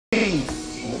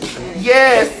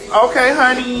Yes. Okay,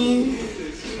 honey.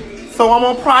 So I'm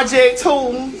on project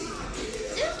 2.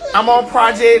 I'm on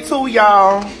project 2,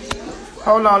 y'all.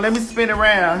 Hold on, let me spin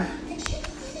around.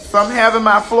 So I'm having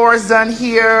my floors done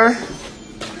here.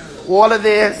 All of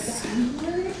this.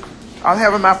 I'm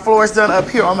having my floors done up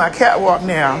here on my catwalk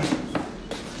now.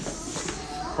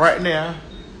 Right now.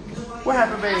 What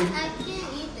happened, baby? I can't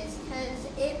eat this because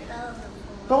it fell on the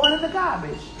floor. Throw it in the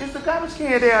garbage. It's the garbage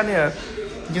can down there.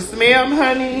 Yes, ma'am,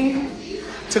 honey.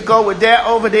 To go with that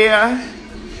over there.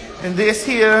 And this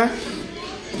here.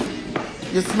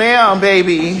 Yes, ma'am,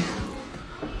 baby.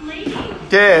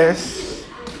 Yes.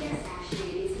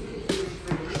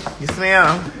 Yes,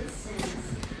 ma'am.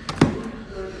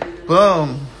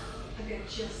 Boom.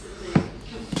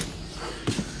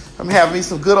 I'm having me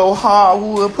some good old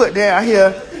hardwood put down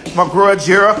here. My girl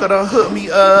Jerica done hooked me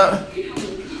up.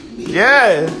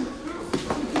 Yeah.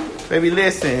 Baby,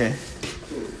 listen.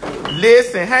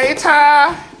 Listen. Hey,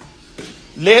 Ty.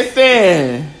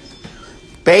 Listen.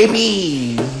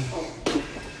 Baby.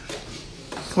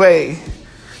 Wait.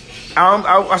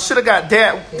 I should have got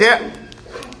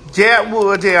that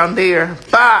wood down there,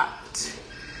 but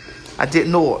I did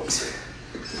not.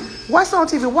 What's on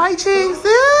TV? White chicks?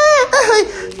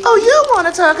 Oh, you want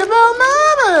to talk about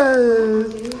mama?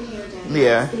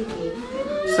 Yeah.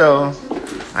 So,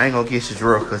 I ain't going to get you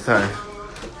drunk, cause honey,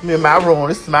 I'm in my room.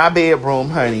 This is my bedroom,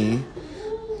 honey.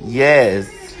 Yes.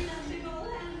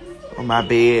 On my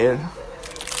bed.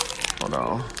 Hold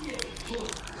on.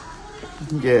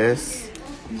 Yes.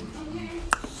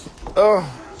 Oh.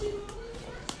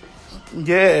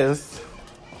 Yes.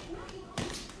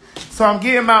 So I'm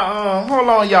getting my hold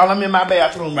on, y'all. I'm in my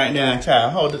bathroom right now,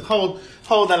 child. Hold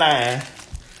the line.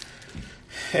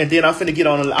 And then I'm finna get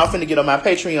on my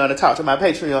Patreon to talk to my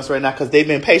Patreons right now because they've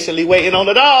been patiently waiting on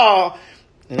it all.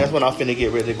 And that's when I'm finna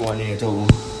get ready to go in there too.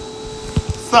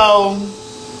 So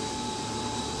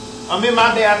I'm in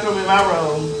my bathroom in my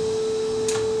room.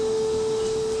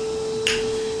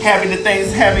 Having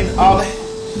all the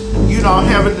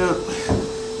having the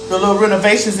little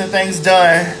renovations and things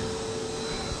done.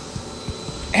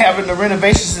 Having the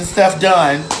renovations and stuff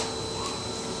done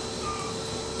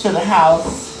to the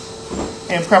house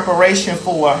in preparation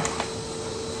for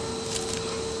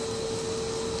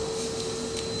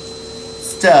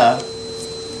stuff.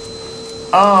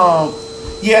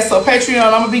 Yeah, so Patreon,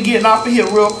 I'm gonna be getting off of here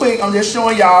real quick. I'm just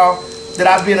showing y'all that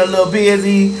I've been a little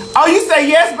busy. Oh, you say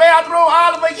yes, bathroom,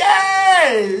 Oliver?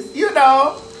 Yes! You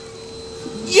know.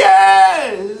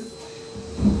 Yes!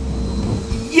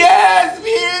 Yes,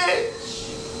 bitch!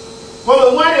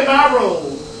 Well, the one in my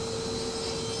room.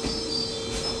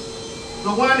 The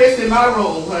one that's in my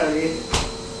room, honey.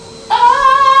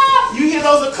 Ah! You hear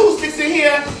those acoustics in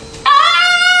here?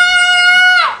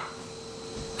 Ah!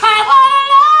 I wanna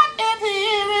love if he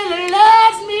really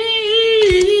loves me.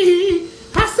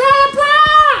 I say a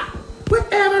prayer with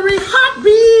every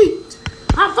heartbeat.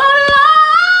 I fall in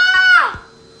love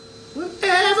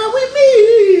whenever we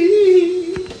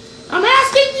meet. I'm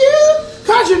asking you,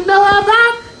 cause you know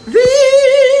about these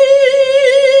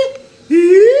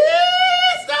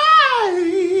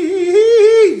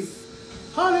days.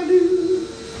 Hallelujah.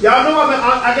 Y'all know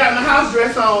I got my house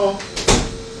dress on.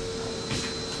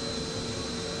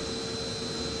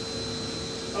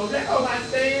 Oh, there goes my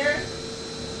stairs.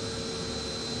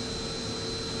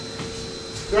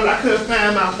 Girl, I couldn't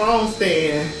find my phone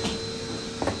stand.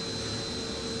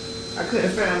 I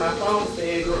couldn't find my phone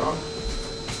stand, girl.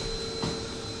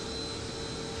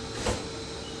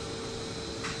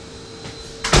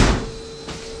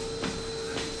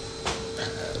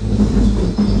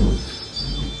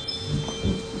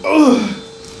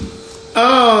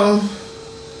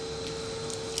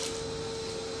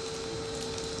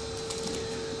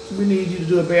 We need you to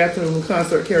do a bathroom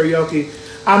concert karaoke.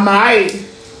 I might.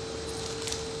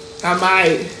 I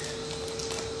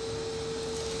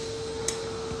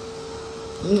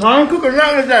ain't cooking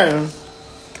nothing today.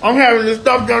 I'm having this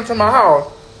stuff done to my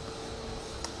house.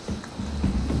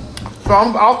 So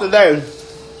I'm off today.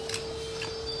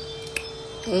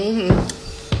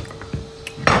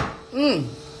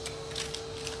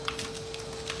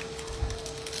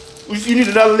 You need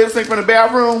another lip sync for the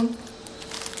bathroom?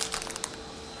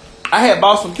 I had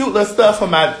bought some cute little stuff for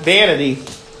my vanity.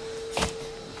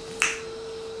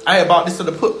 I had bought this to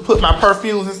put my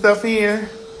perfumes and stuff in.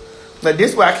 But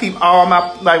this way I keep all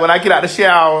my, like when I get out the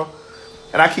shower,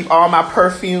 and I keep all my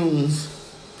perfumes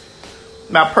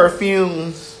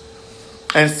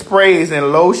and sprays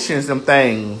and lotions and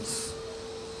things.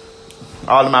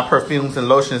 All of my perfumes and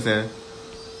lotions and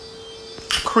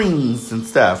creams and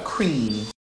stuff.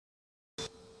 Creams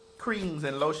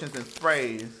and lotions and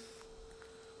sprays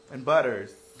And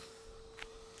Butters.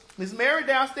 Miss Mary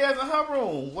downstairs in her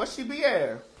room. Where she be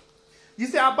at? You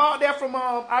see, I bought that from,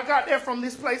 I got that from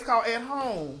this place called At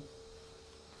Home.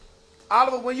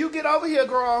 Oliver, when you get over here,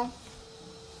 girl,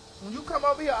 when you come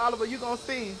over here, Oliver, you gonna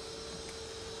see.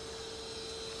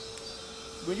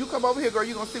 When you come over here, girl,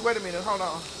 you gonna see. Wait a minute, hold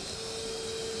on.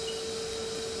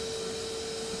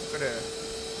 Look at that.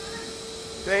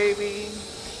 Baby.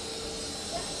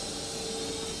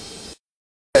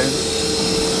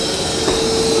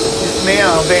 Yes,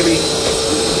 ma'am, baby.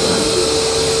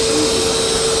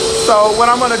 So what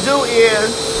I'm gonna do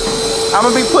is, I'm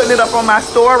gonna be putting it up on my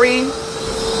story,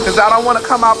 because I don't want to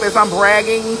come off as I'm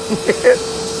bragging.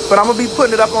 But I'm gonna be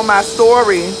putting it up on my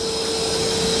story.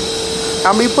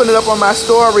 I'm gonna be putting it up on my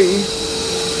story.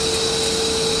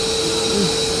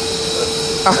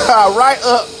 Right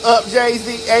up, J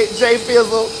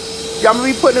Fizzle. Yeah, I'm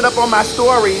gonna be putting it up on my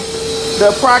story.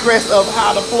 The progress of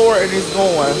how the floor is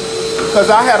going, because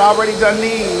I had already done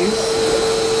these.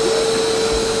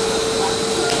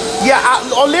 Yeah.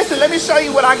 Listen. Let me show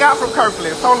you what I got from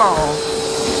Kirkland's. Hold on.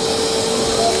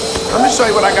 Let me show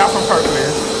you what I got from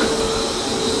Kirkland's.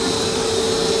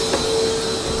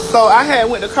 So I had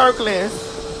went to Kirkland's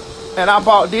and I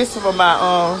bought this for my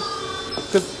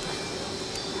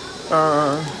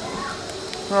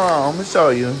let me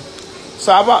show you.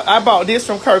 So I bought this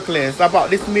from Kirkland's. I bought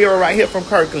this mirror right here from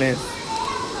Kirkland's.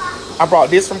 I bought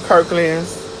this from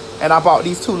Kirkland's, and I bought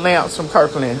these two lamps from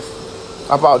Kirkland's.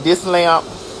 I bought this lamp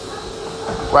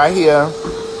right here,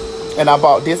 and I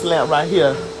bought this lamp right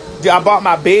here. I bought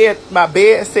my bed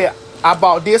set. I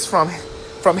bought this from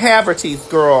Haverty's,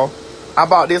 girl. I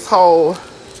bought this whole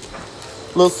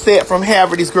little set from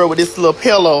Haverty's, girl, with this little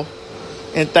pillow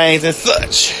and things and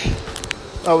such.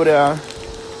 Over there.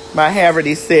 My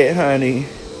Haverty set, honey.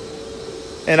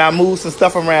 And I moved some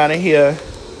stuff around in here.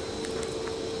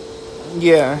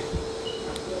 Yeah.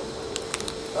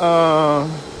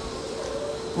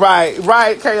 Right,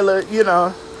 Kayla, you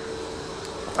know.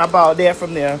 I bought that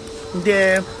from there.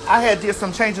 Then I had did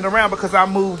some changing around because I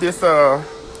moved this,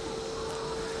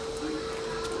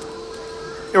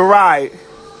 right.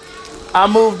 I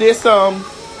moved this,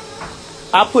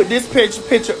 I put this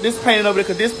picture, this painting over there,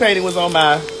 because this painting was on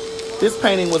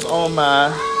my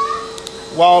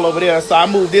wall over there. So I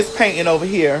moved this painting over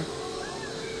here.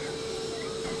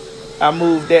 I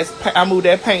moved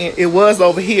that painting. It was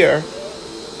over here,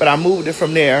 but I moved it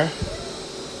from there.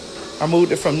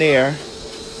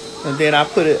 And then I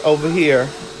put it over here.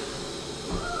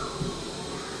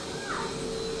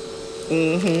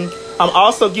 I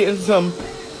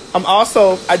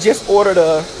just ordered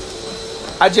a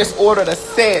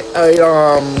set. I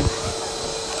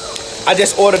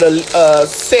just ordered a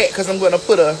set because I'm gonna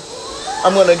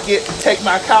take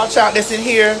my couch out that's in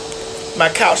here. My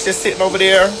couch that's sitting over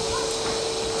there.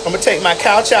 I'm gonna take my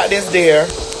couch out that's there.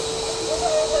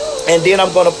 And then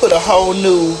I'm gonna put a whole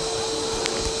new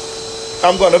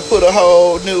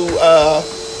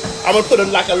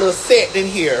like a little set in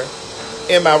here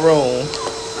in my room.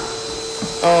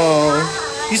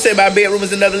 You say my bedroom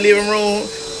is another living room?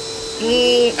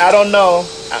 I don't know.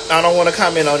 I don't want to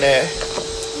comment on that.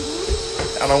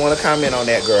 I don't want to comment on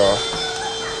that, girl.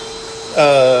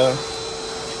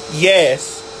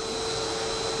 Yes,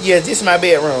 this is my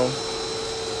bedroom.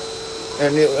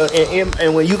 And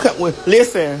when you come,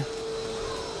 listen.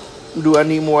 Do I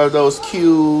need more of those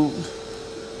cubed?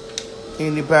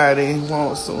 Anybody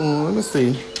want some? Let me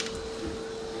see.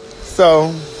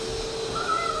 So,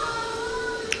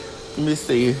 let me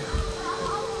see.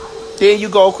 Then you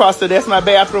go across that's my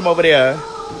bathroom over there.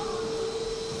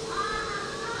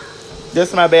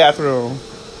 That's my bathroom.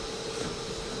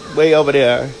 Way over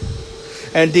there.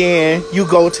 And then you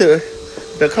go to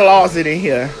the closet in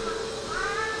here.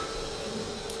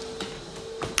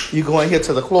 You go in here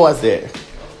to the closet.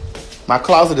 My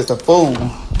closet is a fool.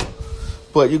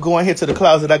 But you go in here to the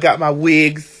closet. I got my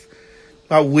wigs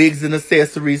and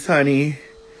accessories, honey.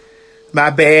 My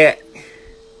bag.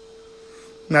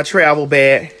 My travel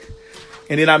bag.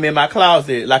 And then I'm in my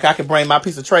closet. Like, I can bring my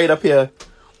piece of trade up here.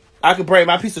 I could bring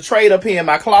my piece of trade up here in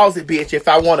my closet, bitch, if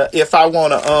I wanna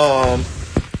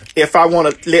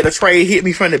let a trade hit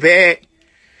me from the back.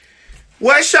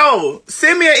 What show?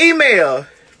 Send me an email.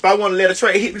 If I wanna let a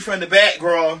trade hit me from the back,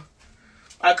 girl,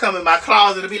 I come in my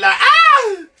closet and be like,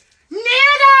 ah,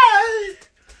 nigga,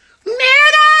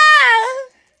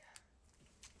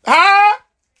 huh?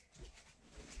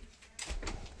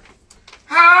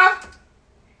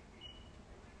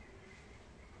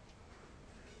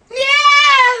 Yeah.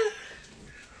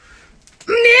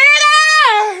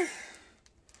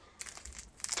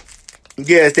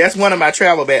 Yes, that's one of my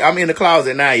travel bags. I'm in the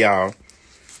closet now, y'all.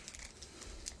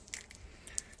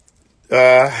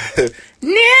 Nigga!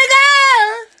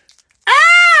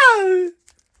 Oh!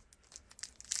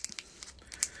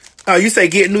 Oh, you say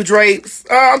get new drapes?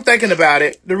 Oh, I'm thinking about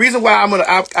it. The reason why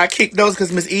I kicked those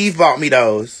because Miss Eve bought me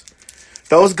those.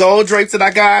 Those gold drapes that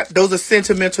I got, those are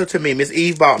sentimental to me. Miss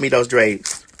Eve bought me those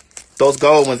drapes. Those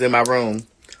gold ones in my room.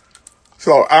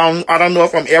 So I don't know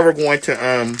if I'm ever going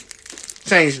to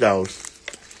change those.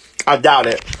 I doubt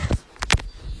it.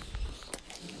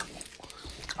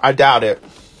 I doubt it.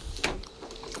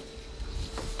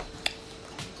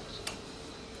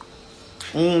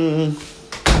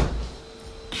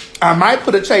 I might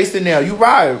put a chase in there. You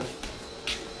right.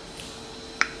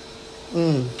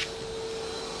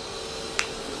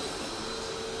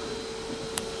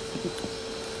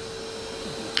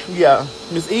 Yeah,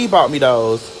 Miss E bought me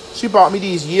those. She bought me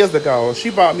these years ago. She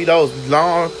bought me those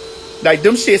long, like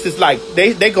them shits is like,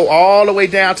 they go all the way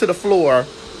down to the floor.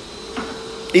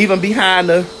 Even behind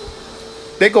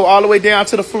they go all the way down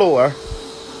to the floor.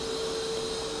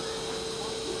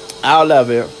 I love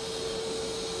it.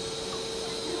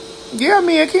 Yeah,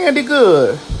 me and Candy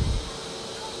good.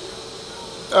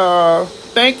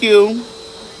 Thank you.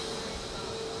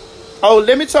 Oh,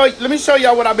 let me show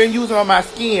y'all what I've been using on my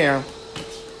skin.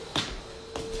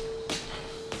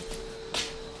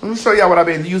 Let me show y'all what I've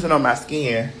been using on my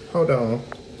skin. Hold on.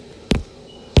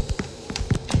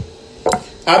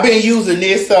 I've been using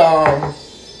this,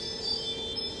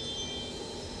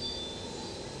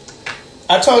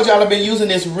 I told y'all I've been using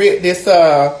this rich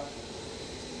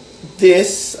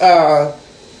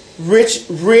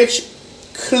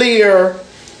clear.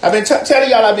 I've been telling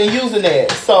y'all I've been using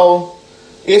that. So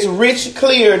it's Rich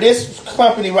Clear. This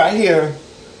company right here,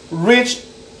 Rich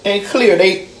and Clear.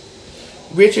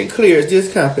 Rich and Clear is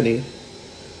this company.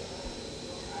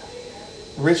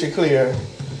 Rich and Clear.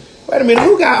 Wait a minute,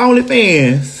 who got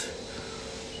OnlyFans?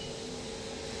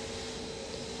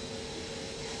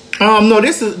 No,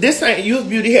 this ain't Youth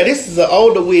Beauty hair. This is an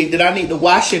older wig that I need to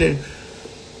wash it and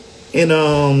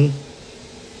let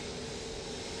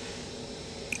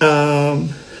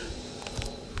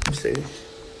me see.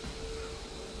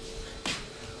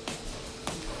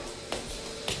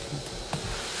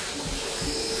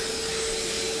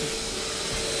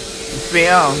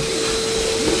 Film.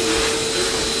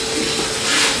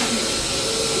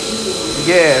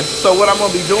 Yes. So what I'm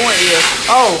gonna be doing is,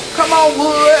 oh, come on,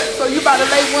 Wood. So you about to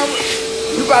lay one?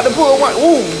 You about to pull one?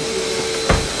 Ooh.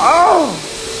 Oh,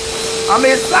 I'm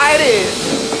excited.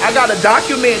 I gotta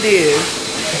document this.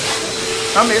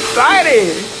 I'm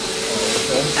excited.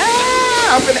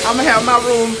 I'm gonna have my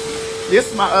room. This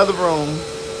is my other room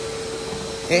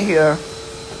in here.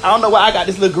 I don't know why I got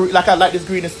this little green. Like I like this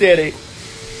green aesthetic.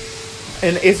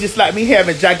 And it's just like me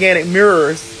having gigantic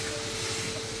mirrors.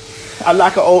 I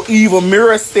like an old evil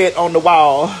mirror set on the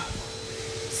wall.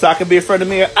 So I can be in front of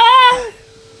the mirror. Ah!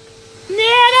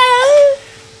 Nigga!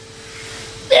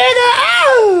 Nigga!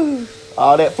 Oh!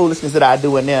 All that foolishness that I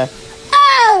do in there.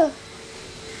 Oh!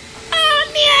 Oh,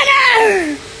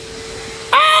 nigga!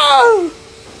 Oh!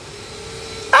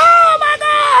 Oh, my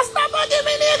God! Stop bugging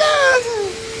me,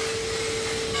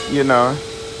 nigga! You know.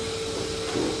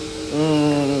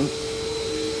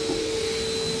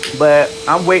 But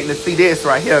I'm waiting to see this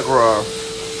right here, girl.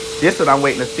 This is what I'm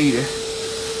waiting to see.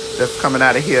 That's coming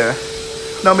out of here.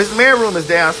 No, Miss Mary's room is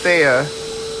downstairs.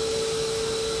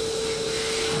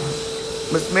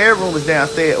 Miss Mary's room is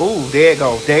downstairs. Ooh, there it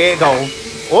go. There it go.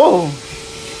 Ooh.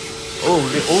 Ooh.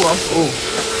 Ooh. Ooh.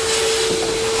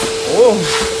 Ooh.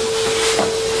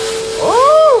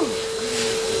 Ooh.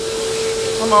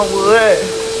 Come on, Wood.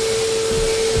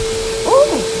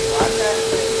 Ooh.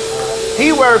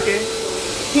 He working.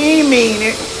 He mean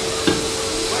it.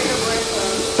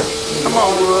 Come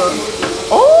on, Wood.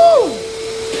 Oh!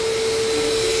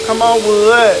 Come on,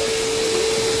 Wood.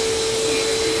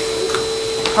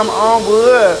 Come on,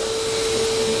 Wood.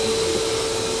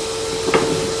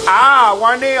 Ah,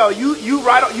 Warnell, you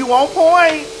right on, you on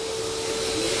point.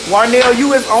 Warnell,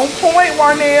 you is on point,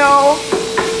 Warnell.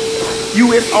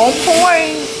 You is on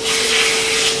point.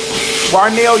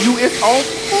 Warnell, you is on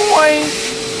point.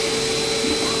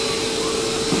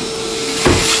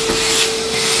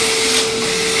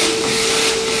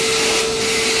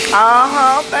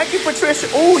 Thank you, Patricia.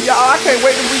 Ooh, y'all, I can't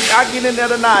wait till I get in there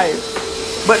tonight.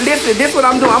 But listen, this is what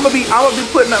I'm doing. I'm gonna be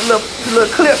putting up little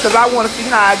clip because I want to see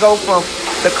how I go from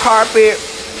the carpet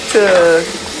to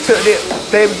this.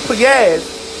 Baby, yes,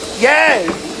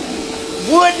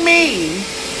 wood me,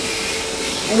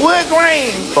 wood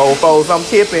grain, fofos I'm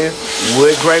tipping,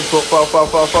 wood grain,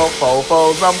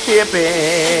 fofos I'm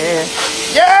tipping.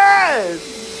 Yes,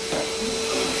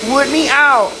 wood me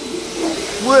out.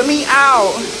 Wood me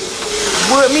out.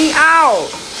 Wood me out.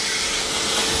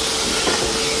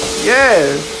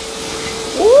 Yes.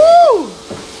 Woo!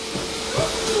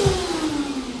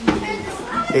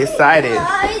 Excited.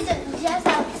 Just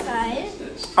outside.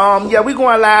 Yeah, we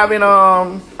going live in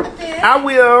I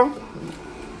will.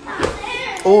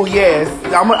 Oh yes,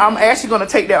 I'm actually gonna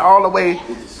take that all the way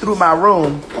through my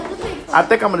room. I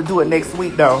think I'm gonna do it next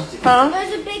week though. Huh?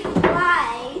 There's a big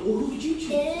fly. Is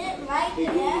it right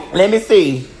there? Let me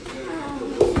see.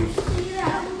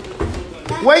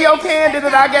 Where your candy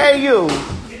that I gave you?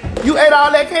 You ate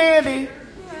all that candy?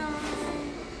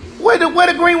 Where the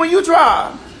green one you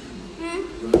dropped?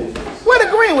 Where the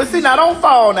green one? See, now don't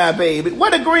fall now, baby. Where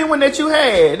the green one that you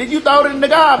had? Did you throw it in the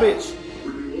garbage?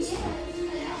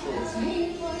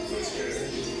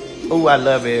 Oh, I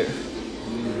love it.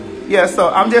 Yeah, so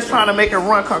I'm just trying to make it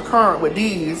run concurrent with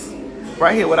these.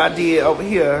 Right here, what I did over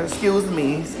here. Excuse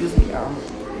me, y'all.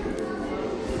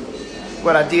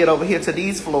 What I did over here to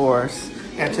these floors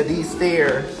and to these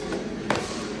stairs.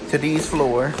 To these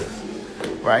floors.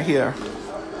 Right here.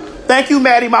 Thank you,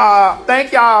 Maddie Ma.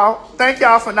 Thank y'all. Thank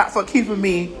y'all for keeping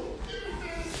me.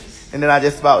 And then I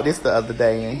just bought this the other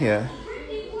day in here.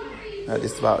 I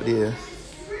just bought this.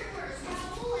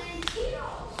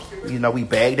 You know, we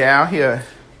back down here.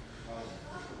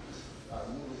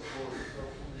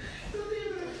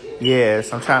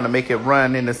 Yes, I'm trying to make it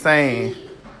run in the same.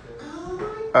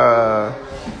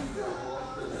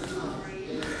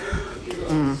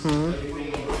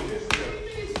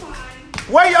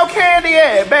 Where your candy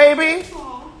at, baby?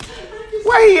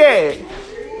 Where he at?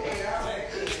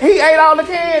 He ate all the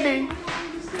candy.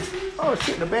 Oh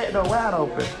shit, the back door wide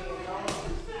open.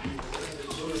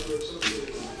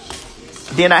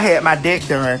 Then I had my deck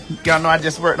done. Y'all know I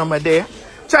just worked on my deck.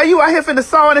 Tell you out here finna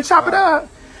saw it and chop it up.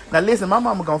 Now listen, my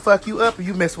mama gonna fuck you up if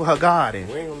you mess with her garden.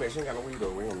 We ain't gonna mess. She ain't got no weed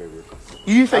though. We ain't gonna mess with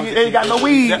her. You say you ain't got no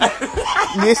weed.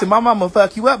 Listen, my mama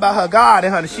fuck you up by her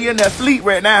garden, honey. She in there asleep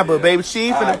right now, but baby, she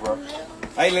ain't finna. Right,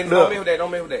 I ain't letting don't mess with that.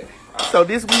 Don't mess with that. Right. So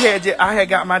this we had. I had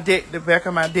got my deck, the back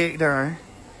of my deck done.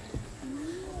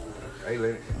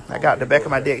 I got the back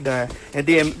of my deck done, and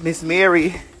then Miss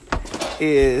Mary. Thank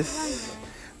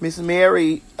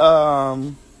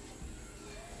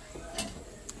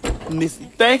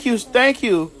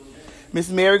you. Miss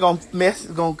Mary gonna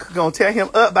tear him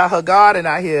up by her garden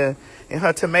out here and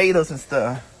her tomatoes and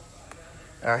stuff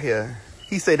out here.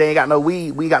 He said they ain't got no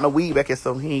weed. We ain't got no weed back here,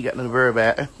 so he ain't got no worry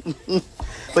about.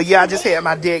 But yeah, I just had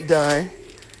my deck done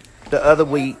the other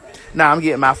week. Now I'm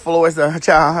getting my floors done,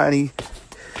 child, honey.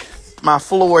 My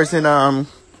floors and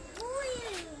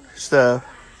stuff.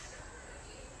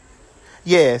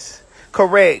 Yes,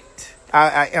 correct.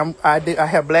 I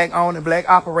have black owned and black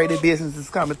operated businesses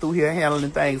coming through here handling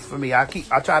things for me. I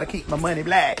try to keep my money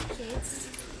black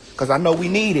because I know we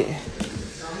need it,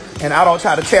 and I don't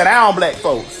try to tear down black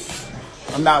folks.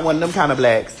 I'm not one of them kind of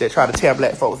blacks that try to tear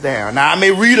black folks down. Now I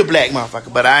may read a black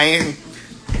motherfucker, but I ain't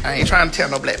trying to tear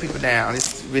no black people down.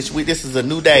 This is a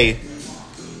new day.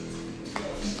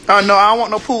 Oh no, I don't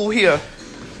want no pool here.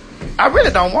 I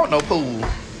really don't want no pool.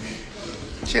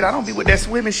 Shit, I don't be with that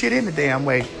swimming shit in the damn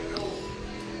way.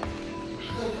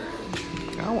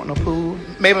 I don't want no pool.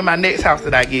 Maybe my next house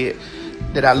that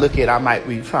I look at, I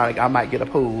might get a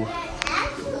pool.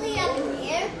 Actually, at an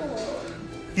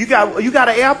airport. You got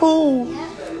an air pool? Yeah.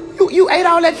 You ate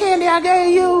all that candy I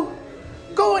gave you?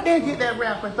 Go in there and get that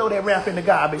wrap and throw that wrap in the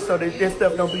garbage so that this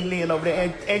stuff don't be laying over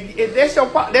there. And that's your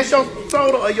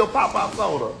soda or your pop-up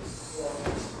soda.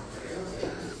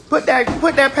 Put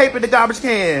that paper in the garbage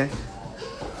can.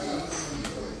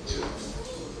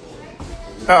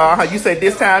 You say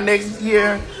this time next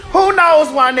year? Who knows,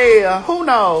 Juanelle? Who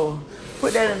knows?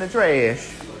 Put that in the trash.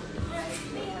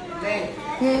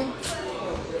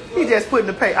 He just put in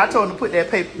the paper. I told him to put that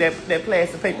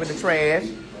plastic paper in the trash.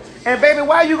 And baby,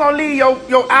 why you gonna leave your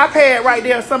iPad right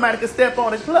there? Somebody can step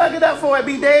on it. Plug it up before it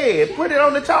be dead. Put it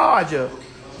on the charger.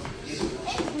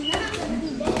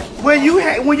 When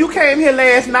you came here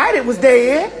last night, it was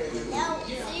dead.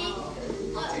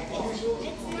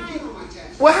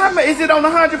 Well, how much is it on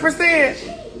 100%?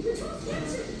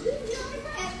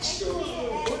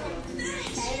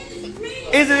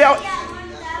 Is it?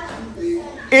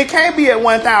 It can't be at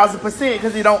 1,000%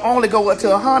 because it don't only go up to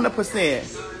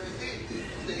 100%.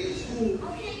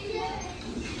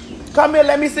 Come here,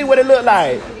 let me see what it look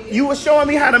like. You were showing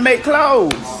me how to make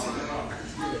clothes.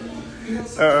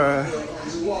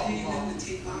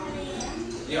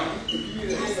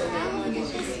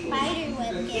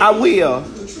 I will.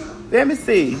 Let me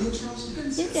see.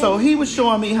 So he was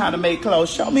showing me how to make clothes.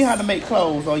 Show me how to make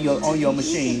clothes on your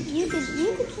machine. You could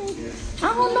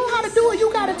I don't know how to do it.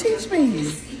 You gotta teach me.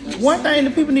 One thing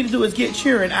that people need to do is get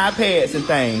cheering iPads and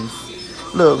things.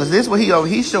 Look, cause this what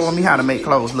he's showing me how to make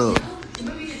clothes. Look.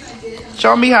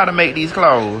 Show me how to make these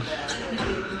clothes.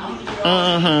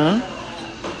 Mm-hmm.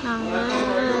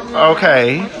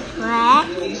 Okay.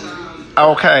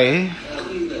 Okay.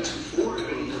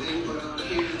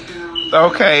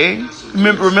 Okay.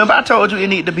 Remember I told you it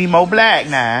need to be more black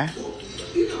now.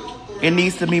 It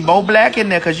needs to be more black in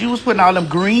there because you was putting all them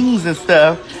greens and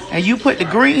stuff, and you put the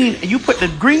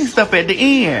green stuff at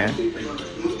the end.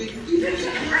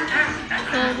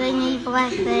 So they need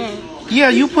black there. Yeah,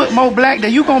 you put more black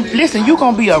there. You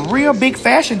gonna be a real big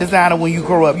fashion designer when you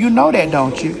grow up. You know that,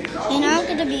 don't you? And I'm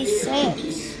gonna be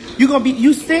 6.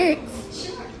 You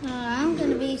 6? I'm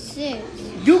gonna be 6.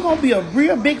 You gonna be a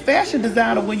real big fashion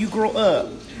designer when you grow up.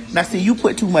 Now see, you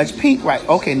put too much pink, right?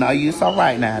 Okay, now it's all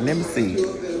right now. Let me see.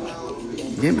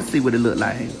 Let me see what it look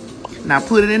like. Now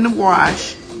put it in the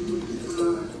wash.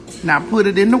 Now put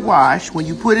it in the wash. When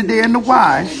you put it there in the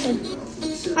wash.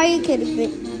 Are you kidding me?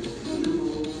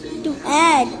 To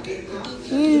add.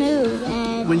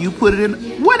 When you put it in,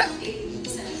 what?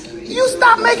 You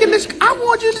stop making this. I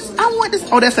want this.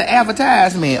 Oh, that's an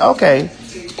advertisement. Okay.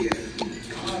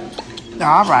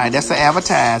 All right, that's an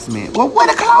advertisement. Well, where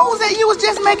the clothes at? You was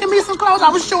just making me some clothes. I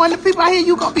was showing the people out here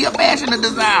you gonna be a fashion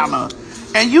designer.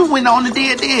 And you went on and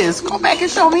did this. Go back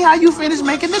and show me how you finished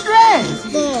making the dress.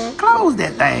 Yeah. Close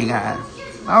that thing out.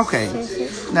 Okay.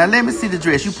 Now let me see the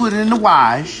dress. You put it in the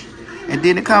wash. And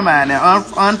then it come out. Now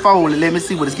unfold it. Let me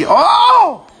see what it's getting.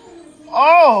 Oh!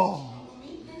 Oh!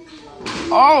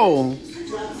 Oh!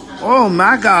 Oh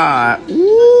my God.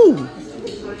 Ooh!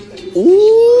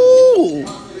 Ooh!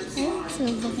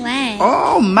 It's black.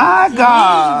 Oh my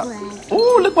God.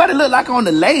 Ooh, look what it look like on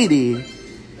the lady.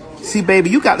 See, baby,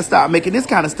 you got to start making this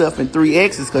kind of stuff in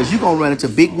 3Xs because you're going to run into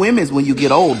big women's when you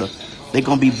get older. They're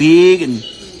going to be big and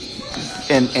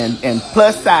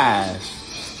plus size.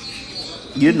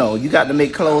 You know, you got to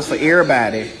make clothes for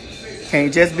everybody.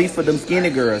 Can't just be for them skinny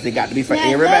girls. They got to be for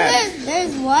everybody.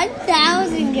 There's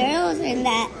 1,000 girls in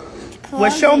that closet.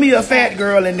 Well, show me a fat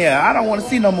girl in there. I don't want to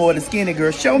see no more of the skinny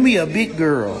girl. Show me a big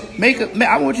girl.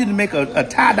 I want you to make a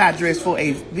tie-dye dress for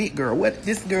a big girl. What?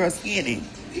 This girl's skinny.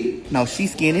 No,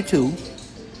 she's skinny too.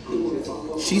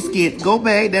 She's skinny. Go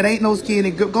back. That ain't no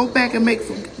skinny girl. Go back and make.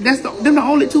 Them the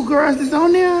only 2 girls that's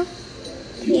on there.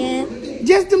 Yeah.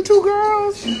 Just them 2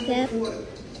 girls. Yeah.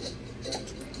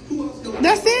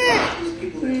 That's it.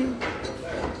 Mm.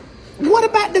 What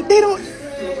about they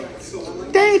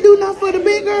ain't do nothing for the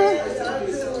big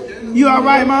girl. You all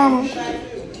right, mama?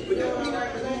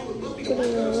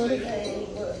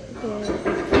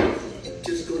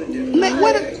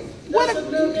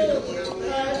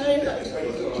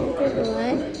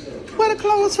 What a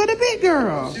clothes for the big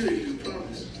girl.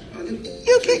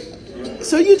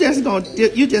 So you just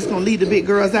gonna leave the big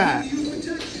girls out?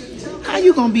 How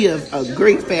you gonna be a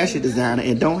great fashion designer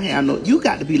and don't have no? You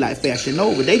got to be like Fashion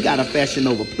Nova. They got a Fashion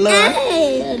Nova Plus.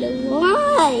 Hey,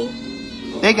 why?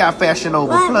 They got Fashion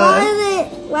Nova Plus.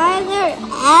 Why is there an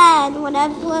ad when I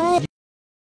play?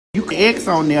 You can X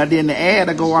on there, then the ad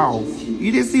will go off.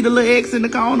 You didn't see the little X in the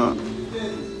corner?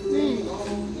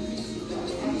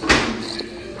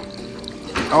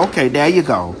 Okay, there you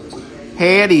go.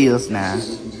 Here it is now.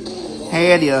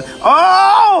 Here it is.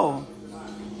 Oh!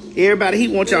 Everybody, he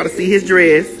wants y'all to see his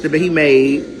dress that he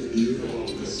made.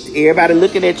 Everybody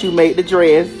looking at you make the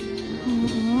dress.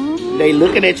 They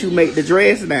looking at you make the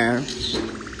dress now.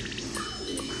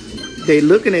 They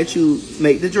looking at you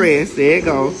make the dress. There you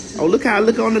go. Oh, look how I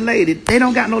look on the lady. They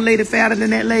don't got no lady fatter than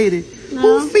that lady. No.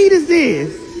 Whose feet is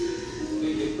this?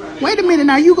 Wait a minute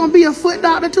now. You gonna be a foot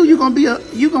doctor too? You gonna be a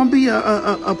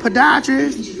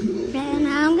podiatrist? Yeah,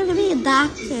 now I'm gonna be a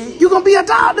doctor. You gonna be a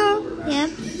doctor? Yep.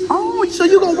 Oh, so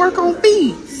you gonna work on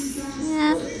feet?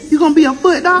 Yep. You gonna be a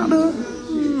foot doctor?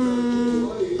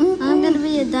 I'm gonna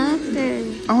be a doctor.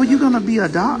 Oh, you gonna be a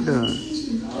doctor?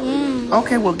 Yeah.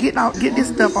 Okay, well get this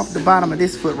stuff off the bottom of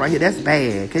this foot right here. That's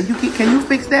bad. Can you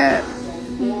fix that?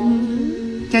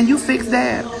 Can you fix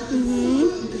that?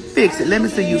 Fix it. Let me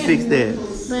see you fix that.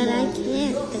 But I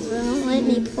can't because they won't let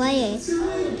me play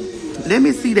it. Let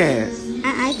me see that.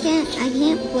 I can't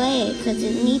play it because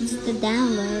it needs to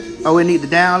download. Oh, it need to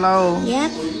download?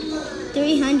 Yep.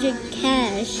 300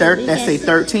 cash. That's a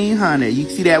 1,300. You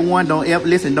see that one? Don't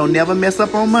never mess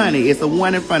up on money. It's a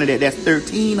 1 in front of that. That's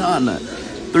 1,300.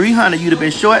 300, you'd have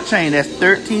been shortchanged. That's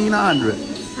 1,300.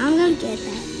 I'm gonna get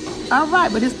that. All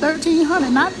right, but it's 1,300,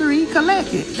 not 3.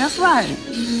 Collect it. That's right.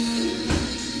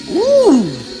 Ooh.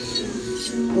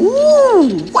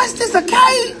 Ooh. What's this, a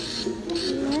cake?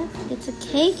 Yeah, it's a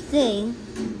cake thing.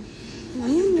 I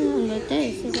don't know what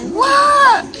this is.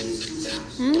 What?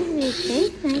 I'm gonna be a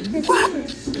cake maker.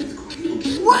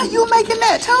 What? What? You making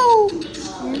that too?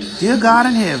 Dear God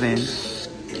in heaven.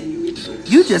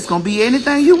 You just gonna be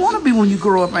anything you want to be when you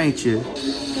grow up, ain't you?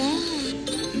 Yeah.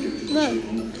 Look.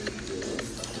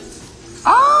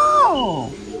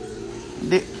 Oh!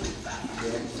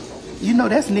 You know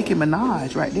that's Nicki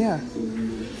Minaj right there.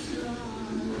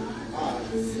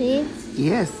 See?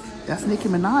 Yes, that's Nicki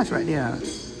Minaj right there.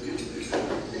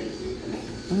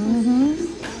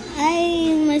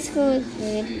 My school is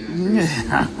good.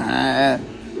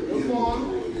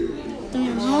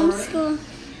 In homeschool.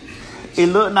 It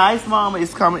look nice, Mama.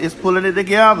 It's coming. It's pulling it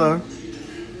together.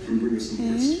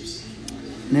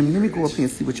 Let me go up here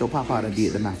and see what your papa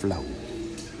did to my flow.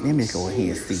 Let me go ahead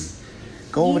and see.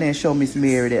 Go over there and show Miss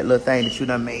Mary that little thing that you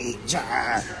done made,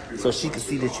 so she could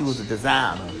see that you was a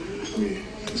designer.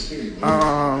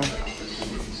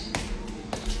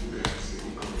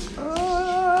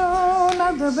 Oh,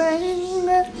 not the bang,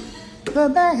 not the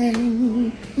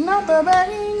bang.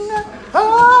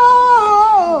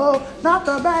 Oh, not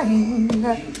the bang,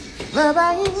 the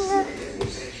bang.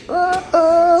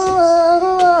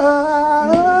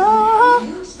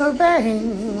 The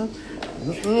bang.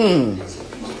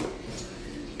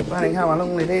 Finding how a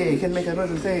lonely day can make a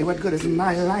person say, what good is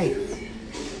my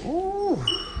life? Ooh.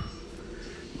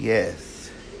 Yes.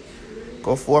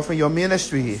 Go forth in your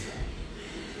ministry.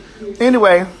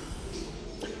 Anyway,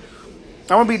 I'm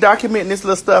going to be documenting this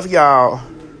little stuff, y'all.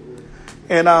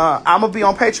 And I'm going to be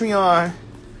on Patreon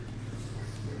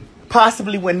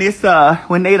possibly when they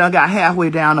done got halfway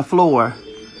down the floor.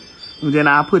 And then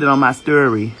I'll put it on my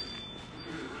story.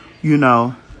 You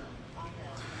know.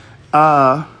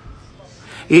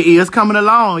 It is coming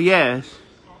along, yes.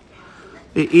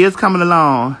 It is coming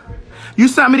along. You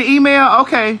sent me the email?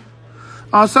 Okay.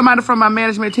 Somebody from my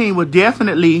management team will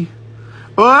definitely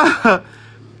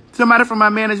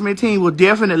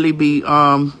be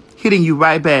hitting you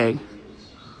right back.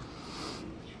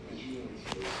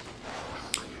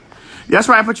 That's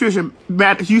right, Patricia.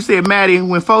 You said, Maddie,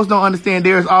 when folks don't understand,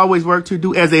 there's always work to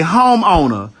do as a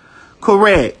homeowner.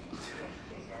 Correct.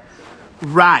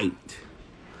 Right.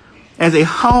 As a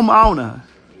homeowner.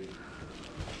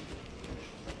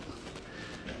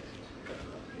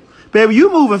 Baby,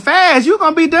 you moving fast. You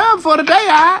gonna be done for the day, all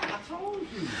right?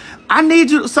 I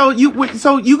need you. So you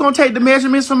gonna take the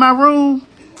measurements from my room?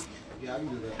 Yeah, I can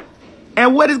do that.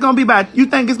 And what is gonna be by? You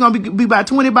think it's gonna be by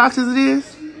 20 boxes of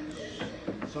this?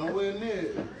 Somewhere in there.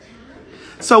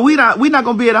 So we not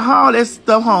gonna be able to haul that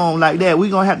stuff home like that. We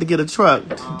gonna have to get a truck.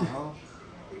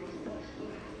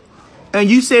 And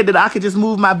you said that I could just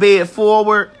move my bed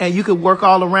forward and you could work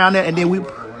all around that, and then we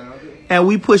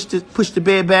push the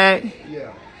bed back.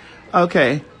 Yeah.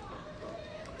 Okay.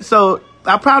 So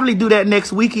I'll probably do that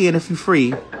next weekend if you're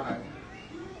free. Right.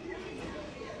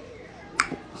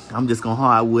 I'm just gonna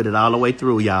hardwood it all the way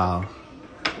through, y'all.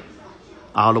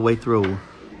 All the way through.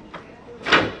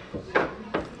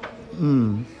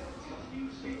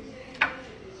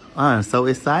 I'm so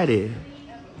excited.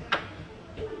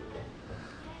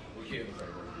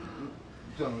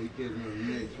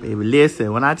 Baby,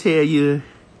 listen, when I tell you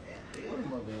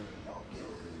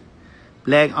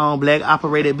black owned, black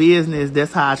operated business,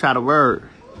 that's how I try to work.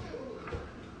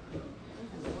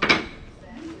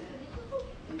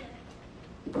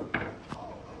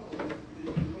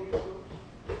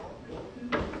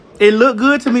 It looked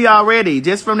good to me already.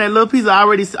 Just from that little piece,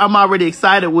 I'm already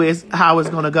excited with how it's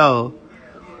gonna go.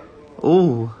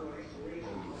 Ooh.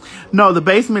 No, the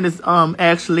basement is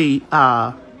actually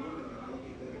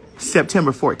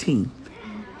September 14th.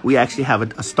 We actually have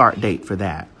a start date for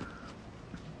that.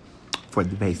 For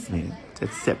the basement.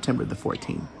 It's September the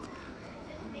 14th.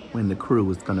 When the crew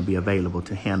is going to be available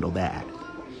to handle that.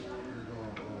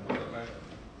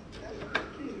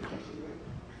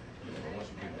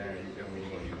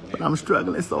 I'm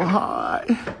struggling so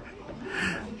hard.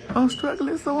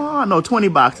 No, 20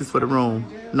 boxes for the room.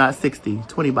 Not 60.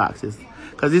 20 boxes.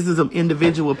 Because this is some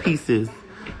individual pieces.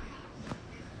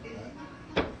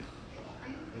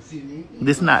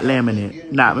 This not laminate.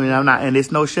 I'm not, and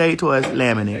it's no shade towards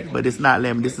laminate, but it's not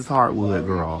laminate. This is hardwood,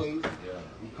 girl. You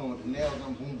don't nail it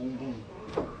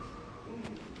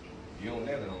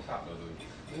on top of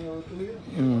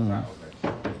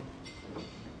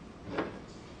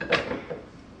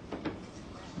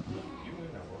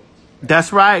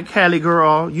That's right, Kelly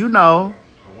girl. You know.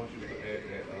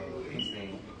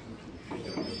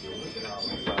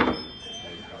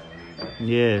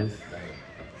 Yes.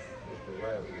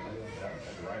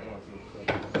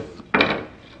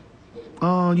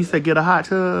 Oh, you said get a hot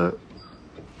tub?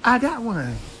 I got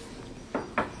one.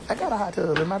 I got a hot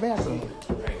tub in my bathroom.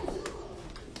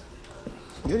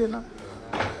 You didn't know?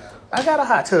 I got a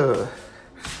hot tub.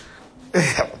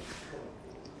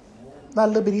 My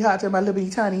little bitty hot tub, my little bitty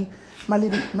tiny, my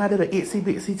little itsy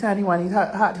bitsy tiny whiny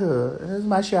hot tub. This is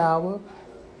my shower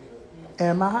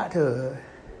and my hot tub.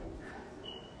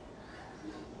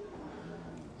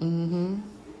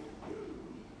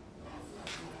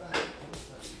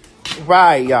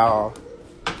 Right, y'all.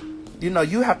 You know,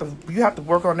 you have to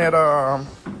work on that.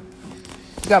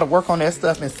 You got to work on that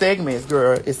stuff in segments,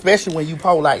 girl. Especially when you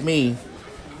pole like me.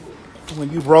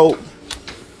 When you broke.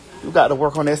 You got to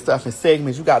work on that stuff in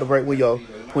segments. You got to break when your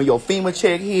FEMA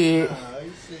check hit.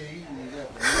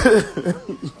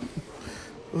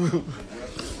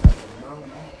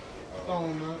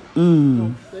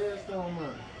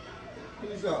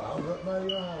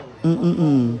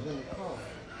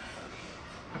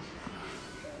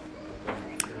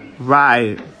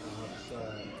 Right.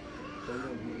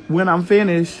 When I'm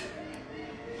finished,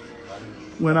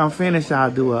 I'll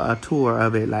do a tour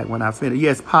of it. Like when I finish.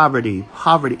 Yes, poverty,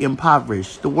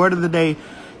 impoverished. The word of the day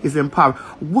is impoverished.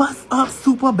 What's up,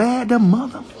 super bad? The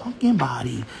motherfucking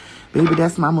body. Baby,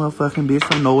 that's my motherfucking bitch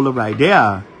from NOLA right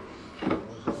there.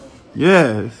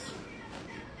 Yes.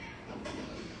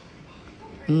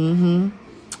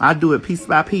 I do it piece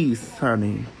by piece,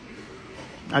 honey.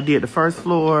 I did the first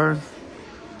floor.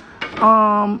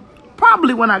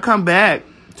 Probably when I come back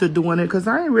to doing it, because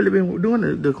I ain't really been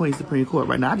doing the Queen Supreme Court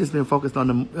right now. I just been focused on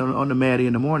the Maddie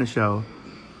in the Morning show.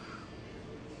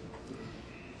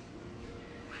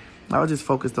 I was just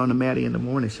focused on the Maddie in the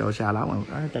Morning show, child. I don't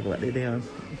think about that damn.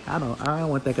 I don't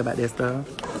want to think about that stuff.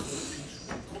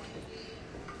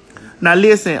 Now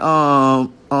listen,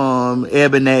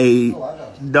 Ebony,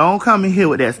 don't come in here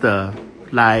with that stuff.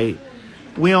 Like,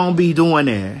 we don't be doing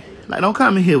that. Like, don't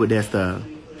come in here with that stuff.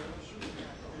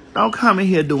 Don't come in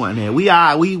here doing that.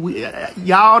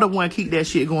 Y'all the one keep that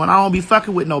shit going. I don't be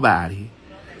fucking with nobody.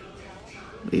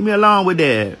 Leave me alone with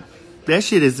that. That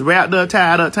shit is wrapped up,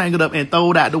 tied up, tangled up, and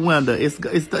thrown out the window. It's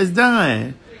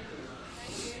done.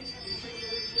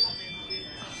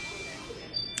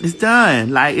 It's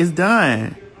done. Like, it's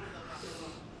done.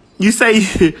 You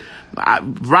say,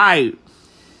 right.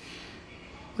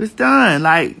 It's done.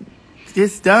 Like,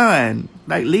 it's done.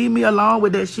 Like, leave me alone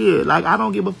with that shit. Like, I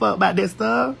don't give a fuck about that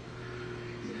stuff.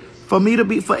 For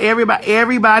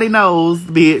everybody knows,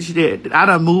 bitch, that I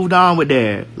done moved on with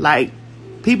that. Like,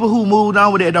 people who moved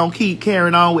on with that don't keep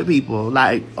carrying on with people.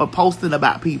 Like, or posting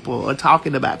about people, or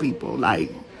talking about people.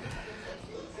 Like,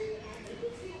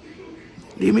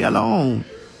 leave me alone.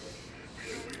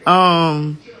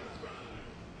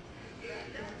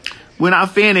 When I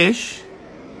finish,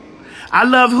 I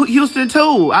love Houston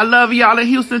too. I love y'all in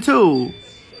Houston too.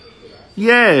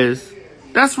 Yes.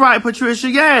 That's right, Patricia.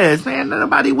 Yes, man.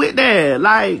 Nobody with that.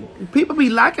 Like, people be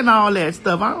liking all that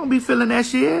stuff. I don't be feeling that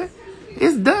shit.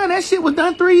 It's done. That shit was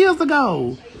done 3 years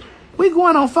ago. We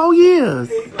going on 4 years.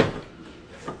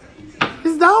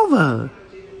 It's over.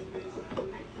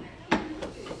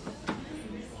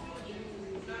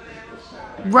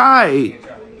 Right.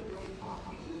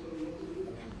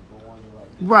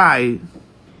 Right.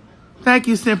 Thank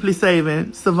you, Simply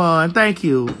Saving, Savon. Thank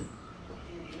you.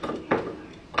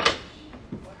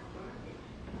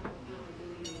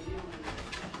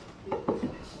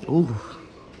 Ooh.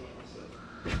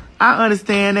 I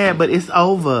understand that, but it's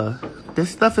over. This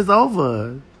stuff is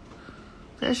over.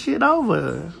 That shit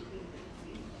over.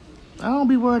 I don't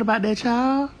be worried about that,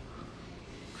 child.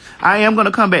 I am going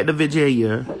to come back to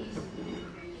Virginia.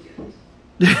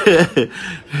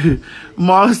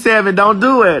 Mark 7, don't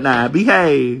do it now.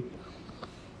 Behave.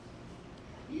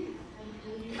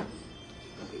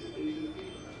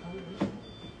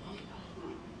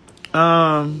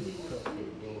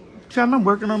 I'm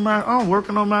working on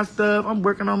my stuff. I'm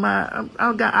working on my,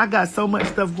 I got so much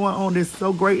stuff going on that's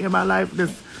so great in my life.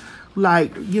 That's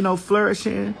like, you know,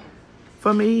 flourishing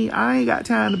for me. I ain't got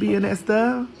time to be in that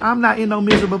stuff. I'm not in no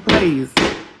miserable place.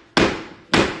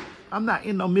 I'm not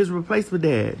in no miserable place with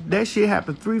that. That shit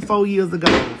happened 3-4 years ago.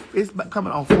 It's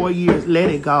coming on 4 years. Let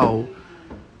it go.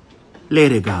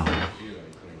 Let it go.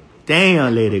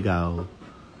 Damn, let it go.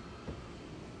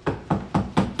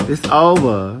 It's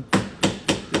over.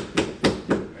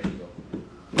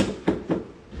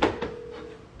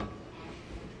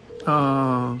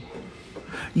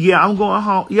 Yeah, I'm going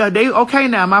home. Yeah, they okay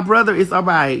now. My brother is all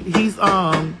right. He's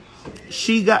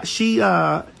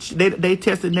they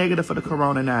tested negative for the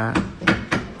corona now.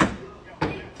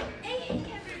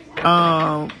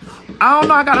 I don't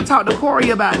know. I gotta talk to Corey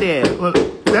about that. Well,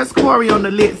 that's Corey on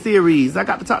the Lit series. I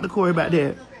got to talk to Corey about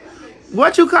that.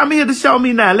 What you come here to show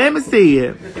me now? Let me see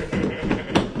it.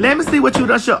 Let me see what you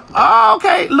done show. Oh,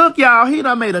 okay. Look, y'all. He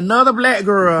done made another black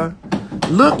girl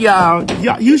Look, y'all.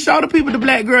 You show the people the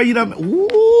black girl you done.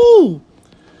 Ooh.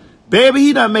 Baby,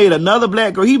 he done made another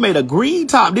black girl. He made a green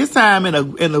top, this time in a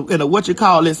what you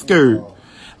call it skirt.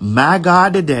 My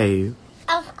God, today.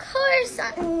 Of course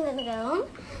I'm gonna go.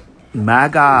 My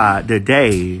God,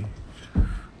 today.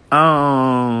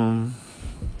 Right.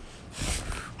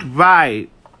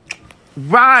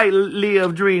 Right,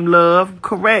 live, dream, love.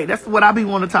 Correct. That's what I be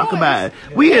want to talk about.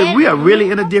 We are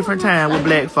really in a different time with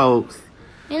black folks.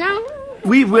 You know?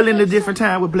 We really in a different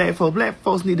time with black folks. Black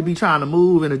folks need to be trying to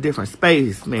move in a different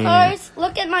space, man. Of course,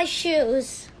 look at my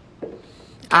shoes.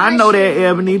 I know that,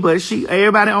 Ebony, but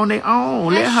everybody on their own.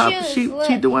 My Let her. shoes,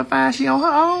 She doing fine. She on her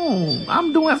own.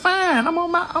 I'm doing fine. I'm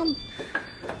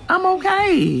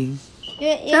okay.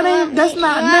 That's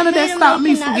not none of that stop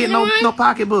me from getting no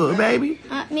pocketbook, baby.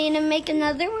 Want me to make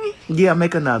another one? Yeah,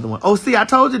 make another one. Oh, see, I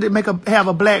told you to have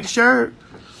a black shirt.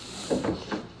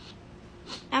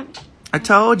 I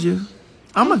told you.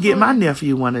 I'm gonna get my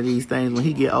nephew one of these things when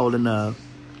he get old enough.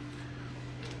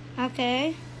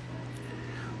 Okay.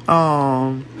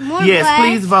 More yes, black.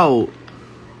 Please vote.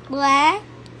 Black.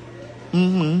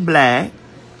 Black.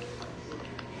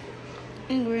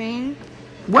 And green.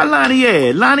 What Lonnie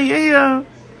at? Lonnie here.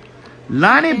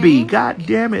 Lonnie B. God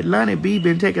damn it. Lonnie B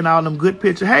been taking all them good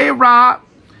pictures. Hey, Rob.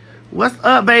 What's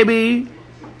up, baby?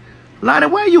 Lonnie,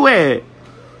 where you at?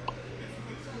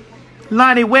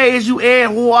 Lonnie, where is you at?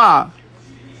 Who are?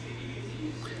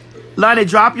 Lonnie,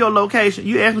 drop your location.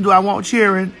 You asked me, do I want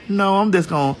cheering? No, I'm just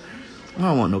going to. I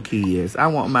don't want no kids. I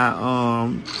want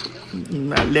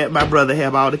let my brother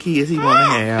have all the kids he want to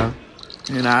have.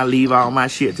 And I'll leave all my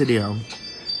shit to them.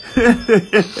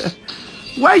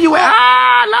 Where you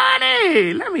at?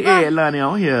 Lonnie! Let me add Lonnie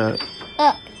on here.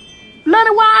 Lonnie,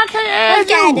 why I can't add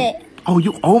you? Look at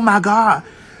it. Oh my God.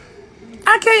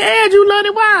 I can't add you,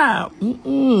 Lonnie. Why?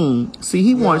 See,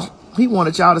 he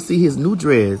wanted y'all to see his new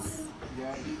dress.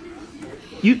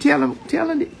 You tell him,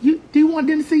 do you want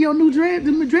them to see your new dress,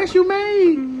 the dress you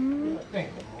made?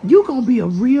 You gonna be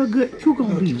you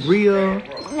gonna be real.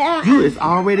 You is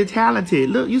already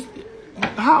talented. Look,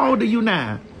 how old are you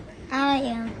now? I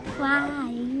am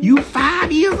 5. You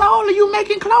 5 years old and you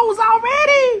making clothes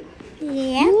already?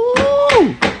 Yeah.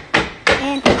 Ooh.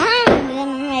 And I'm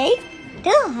gonna make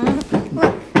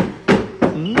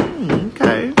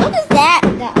Okay. What is that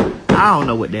though? I don't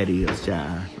know what that is,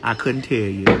 child. I couldn't tell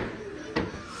you.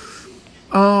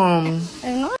 Oh,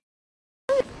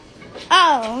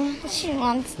 she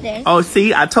wants this. Oh,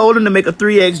 see, I told him to make a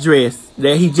 3X dress.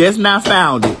 That he just now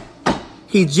found it.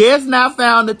 He just now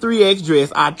found the 3X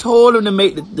dress. I told him to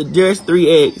make the dress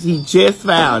 3X. He just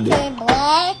found it.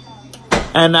 Black.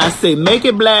 And I say, make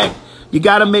it black. You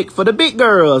gotta make for the big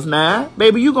girls now.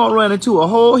 Baby, you gonna run into a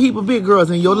whole heap of big girls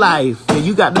in your life. And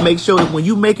you got to make sure that when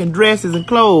you making dresses and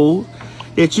clothes,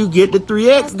 that you get the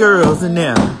 3X girls in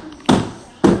there.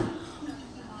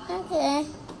 Okay.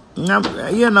 Now,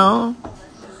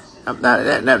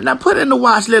 now put it in the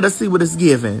wash. Let us see what it's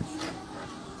giving.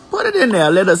 Put it in there.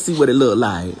 Let us see what it look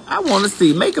like. I want to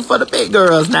see. Make it for the big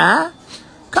girls now.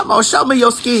 Come on, show me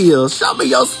your skills. Show me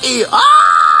your skills.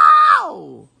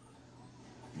 Oh!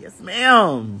 Yes,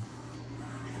 ma'am.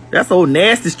 That's old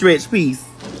nasty stretch piece.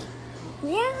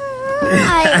 Yeah,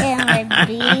 I am a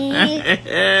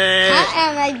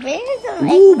big.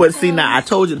 Ooh, but see, now, I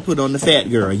told you to put on the fat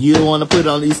girl. You don't want to put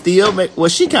on these still. Well,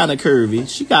 she kind of curvy.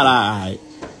 She got all right.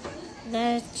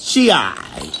 She all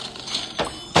right.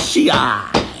 She all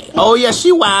right. Oh, yeah,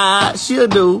 she wide. She'll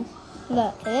do.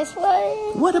 Look, this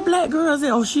way. What the black girl's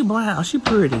at? Oh, she brown. She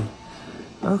pretty.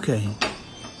 Okay.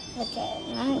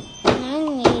 Okay, I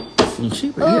need...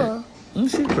 She pretty. Yeah.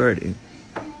 She pretty.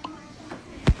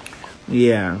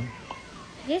 Yeah.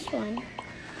 This one.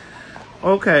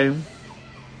 Okay.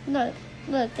 Look,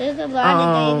 there's a lot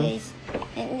of babies.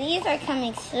 And these are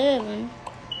coming soon.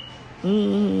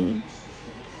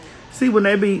 See, when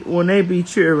they be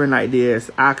cheering like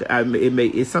this,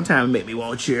 it sometimes make me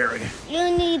want cheering.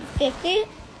 You need 50?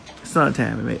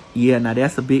 Sometimes it make, now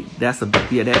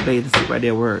that bathing suit right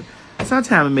there work.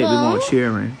 Sometimes it make me want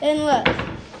cheering. And look.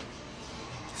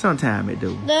 Sometimes it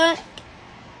do. Look.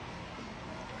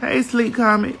 Hey, Sleep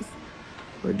Comics.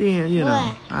 But then,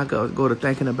 I go to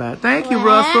thinking about it. Thank you,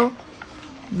 Russell.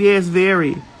 Yes,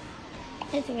 very.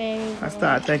 It's very good. I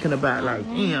start thinking about, like,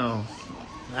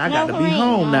 I got to be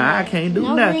home now. I can't do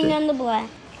nothing. No green on the black.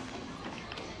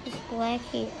 It's black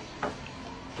here.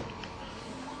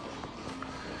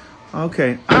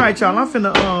 Okay. All right, y'all. I'm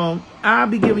finna, I'll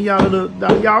be giving y'all a little,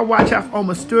 y'all watch out on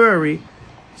my story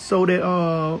so that,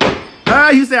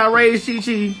 you say I raised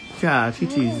Chi-Chi. Child,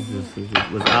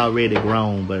 Chi-Chi was already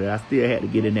grown, but I still had to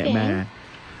get in that mind.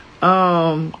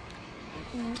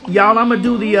 Y'all, I'm gonna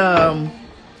do the I'm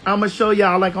gonna show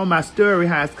y'all like on my story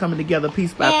how it's coming together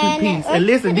piece by piece. And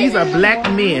listen, these are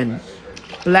black men.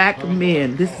 Black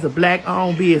men. This is a black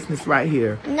owned business right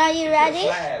here. Now you ready?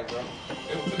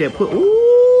 They put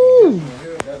ooh.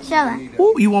 Show it.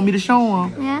 Ooh, you want me to show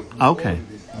them? Yeah. Okay,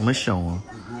 I'm gonna show them.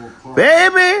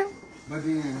 Baby,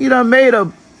 he done made a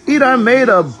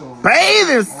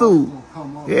bathing suit.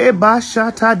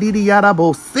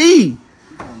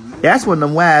 That's one of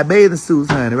them wide bathing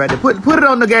suits, honey. Right there. Put it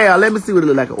on the gal. Let me see what it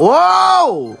look like.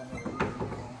 Whoa!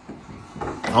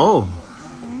 Oh.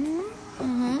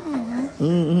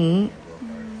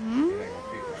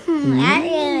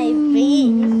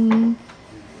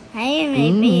 I am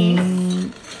a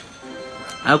beast.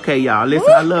 Okay, y'all.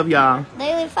 Listen, I love y'all.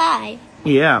 Daily 5.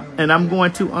 Yeah, and I'm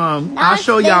going to I'll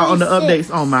show y'all on the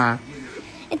updates on my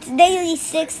It's daily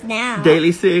 6 now.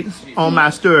 daily 6 on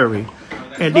my story,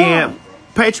 and then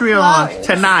Patreon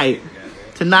tonight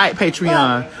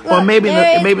Patreon, or maybe in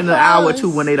an hour or two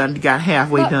when they done got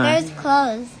halfway done. There's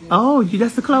clothes. Oh,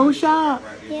 that's the clothes shop.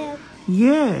 Yeah.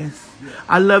 Yes,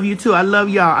 I love you too. I love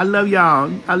y'all. I love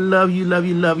y'all. I love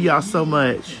y'all so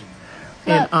much.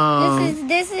 Look, And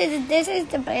this is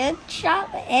the bed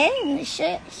shop and the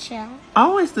shirt shop.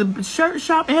 oh, it's the shirt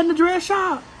shop and the dress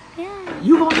shop. Yeah.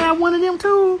 You gonna have one of them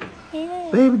too, Yeah.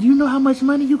 baby? Do you know how much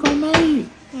money you gonna make?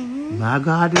 My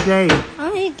God, today.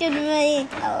 I can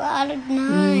make a lot of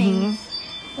knives.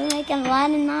 We're making a lot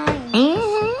of knives.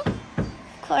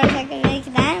 Of course, I can make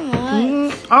that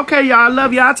much. Okay, y'all. I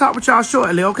love y'all. I'll talk with y'all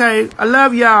shortly. Okay, I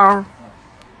love y'all.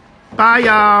 Bye,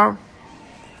 y'all.